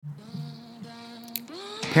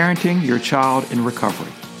Parenting Your Child in Recovery,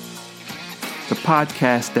 the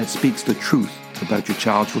podcast that speaks the truth about your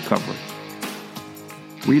child's recovery.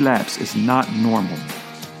 Relapse is not normal.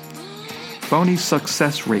 Phony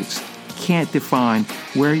success rates can't define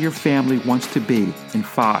where your family wants to be in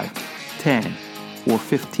 5, 10, or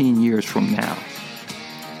 15 years from now.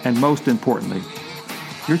 And most importantly,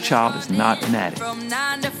 your child is not an addict. From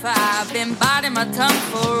 9 to 5, been biting my tongue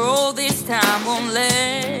for all this time. Won't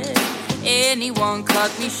let anyone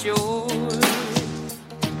cut me short.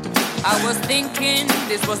 I was thinking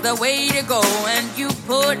this was the way to go, and you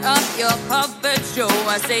put up your puppet show.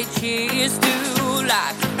 I say cheers to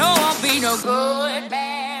life. No, I'll be no good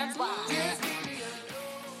man.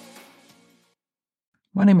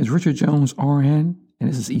 My name is Richard Jones, RN, and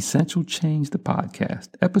this is Essential Change, the podcast,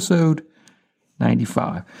 episode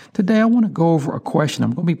 95. Today, I want to go over a question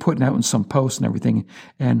I'm going to be putting out in some posts and everything,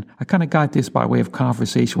 and I kind of got this by way of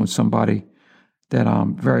conversation with somebody that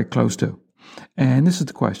I'm very close to. And this is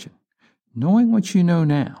the question. Knowing what you know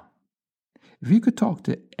now, if you could talk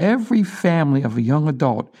to every family of a young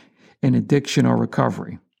adult in addiction or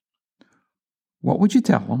recovery, what would you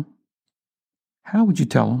tell them? How would you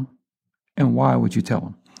tell them? And why would you tell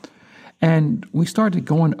them? And we started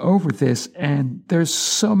going over this, and there's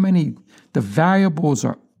so many, the variables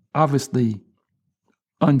are obviously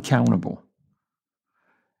uncountable.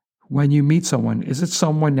 When you meet someone, is it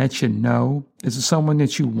someone that you know? Is it someone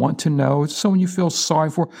that you want to know? Is it someone you feel sorry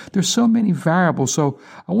for? There's so many variables. So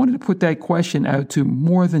I wanted to put that question out to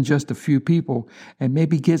more than just a few people and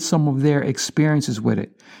maybe get some of their experiences with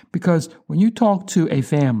it. Because when you talk to a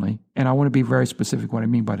family, and I want to be very specific what I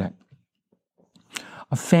mean by that,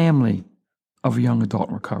 a family of a young adult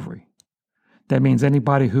in recovery, that means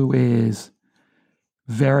anybody who is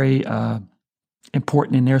very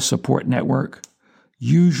important in their support network,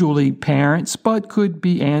 usually parents, but could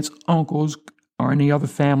be aunts, uncles, or any other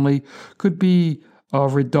family, could be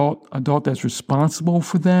an adult that's responsible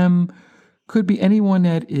for them, could be anyone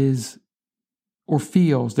that is or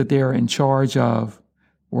feels that they're in charge of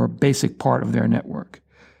or a basic part of their network.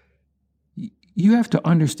 You have to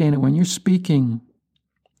understand that when you're speaking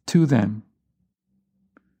to them,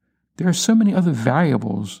 there are so many other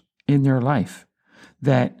variables in their life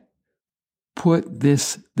that put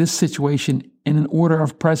this situation in an order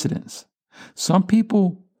of precedence. Some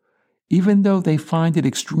people, even though they find it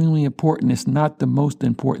extremely important, it's not the most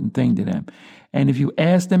important thing to them. And if you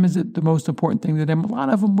ask them, is it the most important thing to them? A lot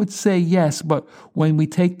of them would say yes, but when we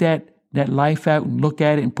take that life out and look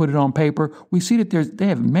at it and put it on paper, we see that they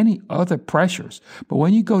have many other pressures. But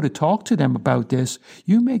when you go to talk to them about this,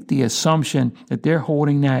 you make the assumption that they're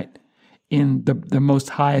holding that in the most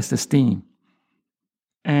highest esteem.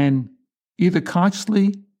 And either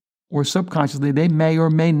consciously or subconsciously, they may or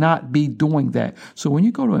may not be doing that. So when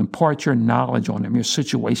you go to impart your knowledge on them, your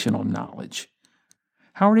situational knowledge,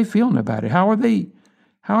 how are they feeling about it? How are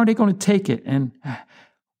they going to take it? And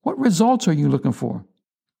what results are you looking for?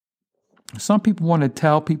 Some people want to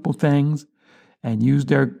tell people things and use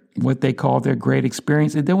what they call their great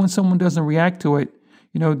experience. And then when someone doesn't react to it,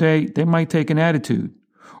 they might take an attitude,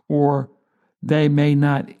 or they may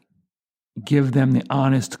not give them the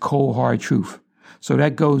honest, cold, hard truth. So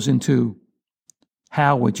that goes into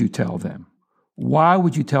how would you tell them? Why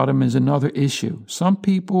would you tell them is another issue. Some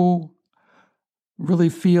people really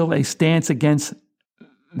feel a stance against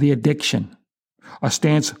the addiction, a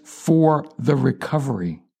stance for the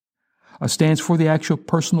recovery, a stance for the actual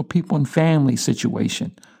personal people and family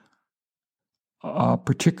situation, a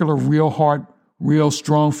particular real hard, real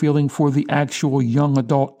strong feeling for the actual young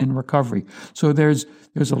adult in recovery. So there's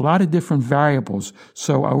a lot of different variables.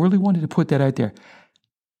 So I really wanted to put that out there.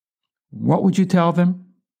 What would you tell them?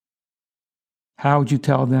 How would you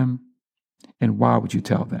tell them? And why would you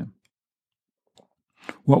tell them?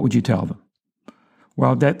 What would you tell them?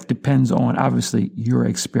 Well, that depends on, obviously, your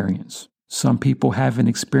experience. Some people have an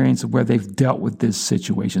experience where they've dealt with this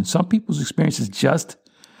situation. Some people's experience is just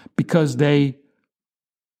because they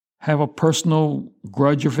have a personal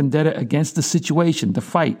grudge or vendetta against the situation, the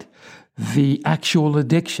fight, the actual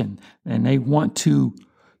addiction, and they want to,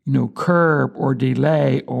 curb or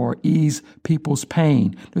delay or ease people's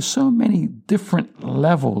pain. There's so many different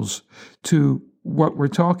levels to what we're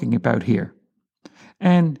talking about here.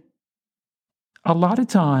 And a lot of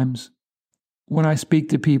times when I speak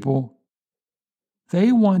to people,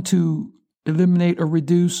 they want to eliminate or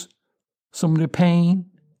reduce some of the pain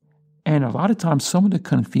and a lot of times some of the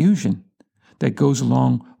confusion that goes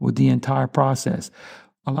along with the entire process.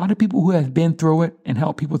 A lot of people who have been through it and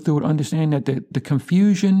help people through it understand that the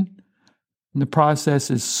confusion in the process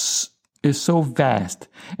is so vast,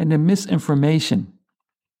 and the misinformation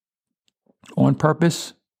on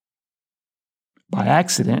purpose by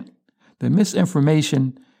accident, the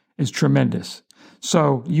misinformation is tremendous.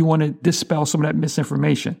 So you want to dispel some of that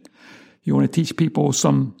misinformation. You want to teach people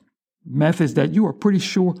some methods that you are pretty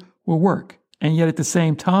sure will work. And yet at the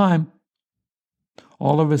same time,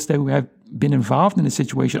 all of us that have been involved in the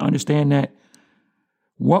situation understand that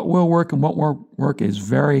what will work and what won't work is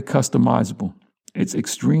very customizable. It's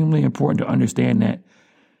extremely important to understand that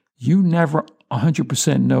you never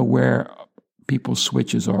 100% know where people's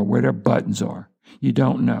switches are, where their buttons are. You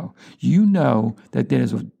don't know. You know that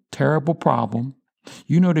there's a terrible problem.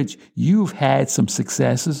 You know that you've had some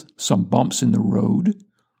successes, some bumps in the road,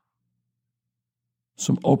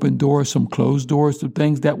 some open doors, some closed doors, some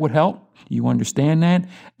things that would help. You understand that.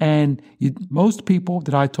 And most people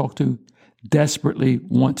that I talk to desperately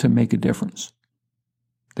want to make a difference.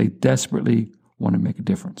 They desperately want to make a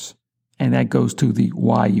difference. And that goes to the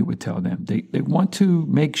why you would tell them. They want to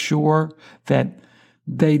make sure that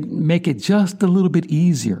they make it just a little bit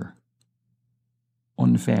easier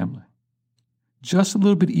on the family, just a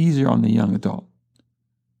little bit easier on the young adult.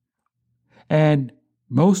 And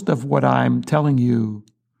most of what I'm telling you,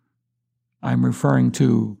 I'm referring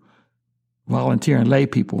to volunteer and lay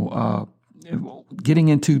people, getting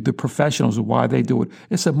into the professionals of why they do it.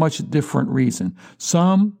 It's a much different reason.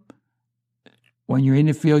 Some, when you're in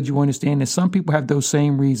the field, you understand that some people have those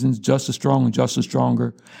same reasons, just as strong and just as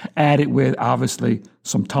stronger, added with, obviously,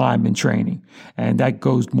 some time and training. And that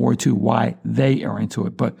goes more to why they are into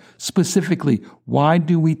it. But specifically, why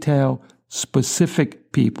do we tell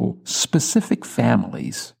specific people, specific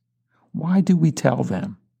families, why do we tell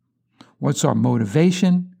them? What's our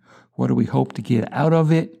motivation? What do we hope to get out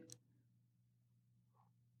of it?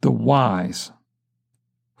 The whys.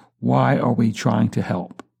 Why are we trying to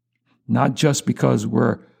help? Not just because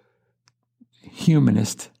we're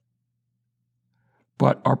humanist,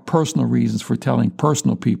 but our personal reasons for telling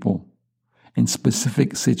personal people in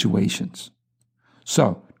specific situations.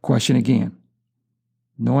 So, question again.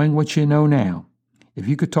 Knowing what you know now, if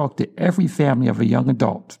you could talk to every family of a young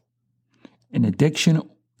adult in addiction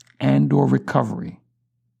and or recovery,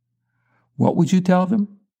 what would you tell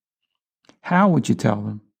them? How would you tell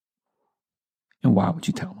them? And why would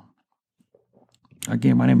you tell them?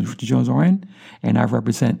 Again, my name is Richard Jones RN, and I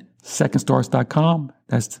represent secondstarts.com.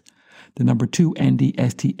 That's the number 2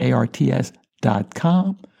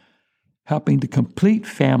 NDSTARTS.com, helping to complete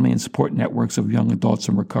family and support networks of young adults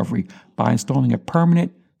in recovery by installing a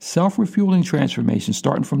permanent self-refueling transformation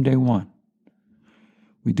starting from day one.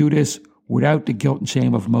 We do this without the guilt and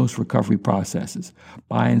shame of most recovery processes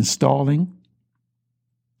by installing,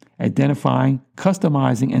 identifying,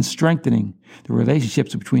 customizing, and strengthening the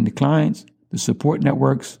relationships between the clients, the support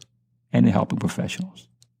networks, and the helping professionals.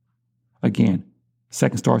 Again,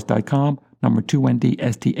 secondstarts.com, number 2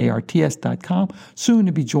 NDSTARTS.com, soon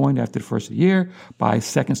to be joined after the first of the year by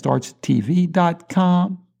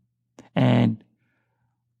secondstartstv.com and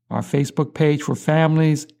our Facebook page for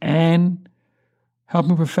families and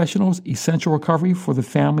helping professionals, Essential Recovery for the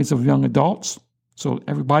families of young adults. So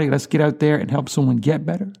everybody, let's get out there and help someone get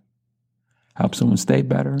better, help someone stay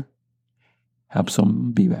better, help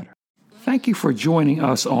someone be better. Thank you for joining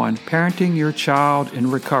us on Parenting Your Child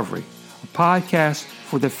in Recovery, a podcast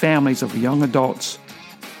for the families of young adults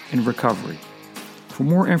in recovery. For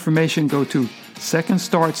more information, go to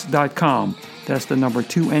secondstarts.com. That's the number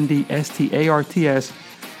 2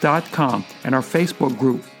 NDSTARTS.com and our Facebook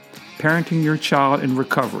group, Parenting Your Child in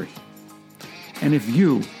Recovery. And if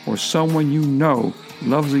you or someone you know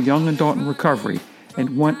loves a young adult in recovery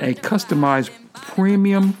and want a customized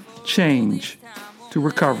premium change to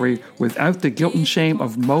recovery without the guilt and shame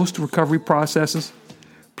of most recovery processes,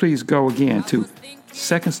 please go again to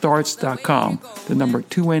secondstarts.com, the number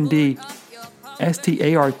 2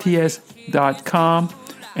 NDSTARTS.com,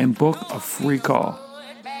 and book a free call.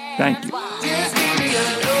 Thank you.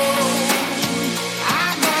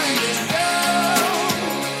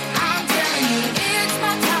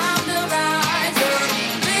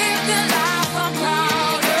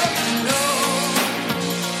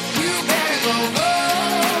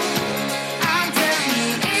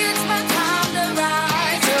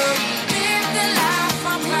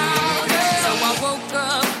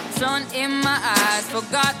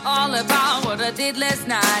 Forgot all about what I did last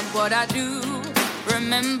night. What I do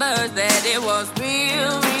remember that it was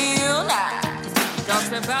real nice.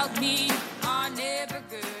 Talks about me.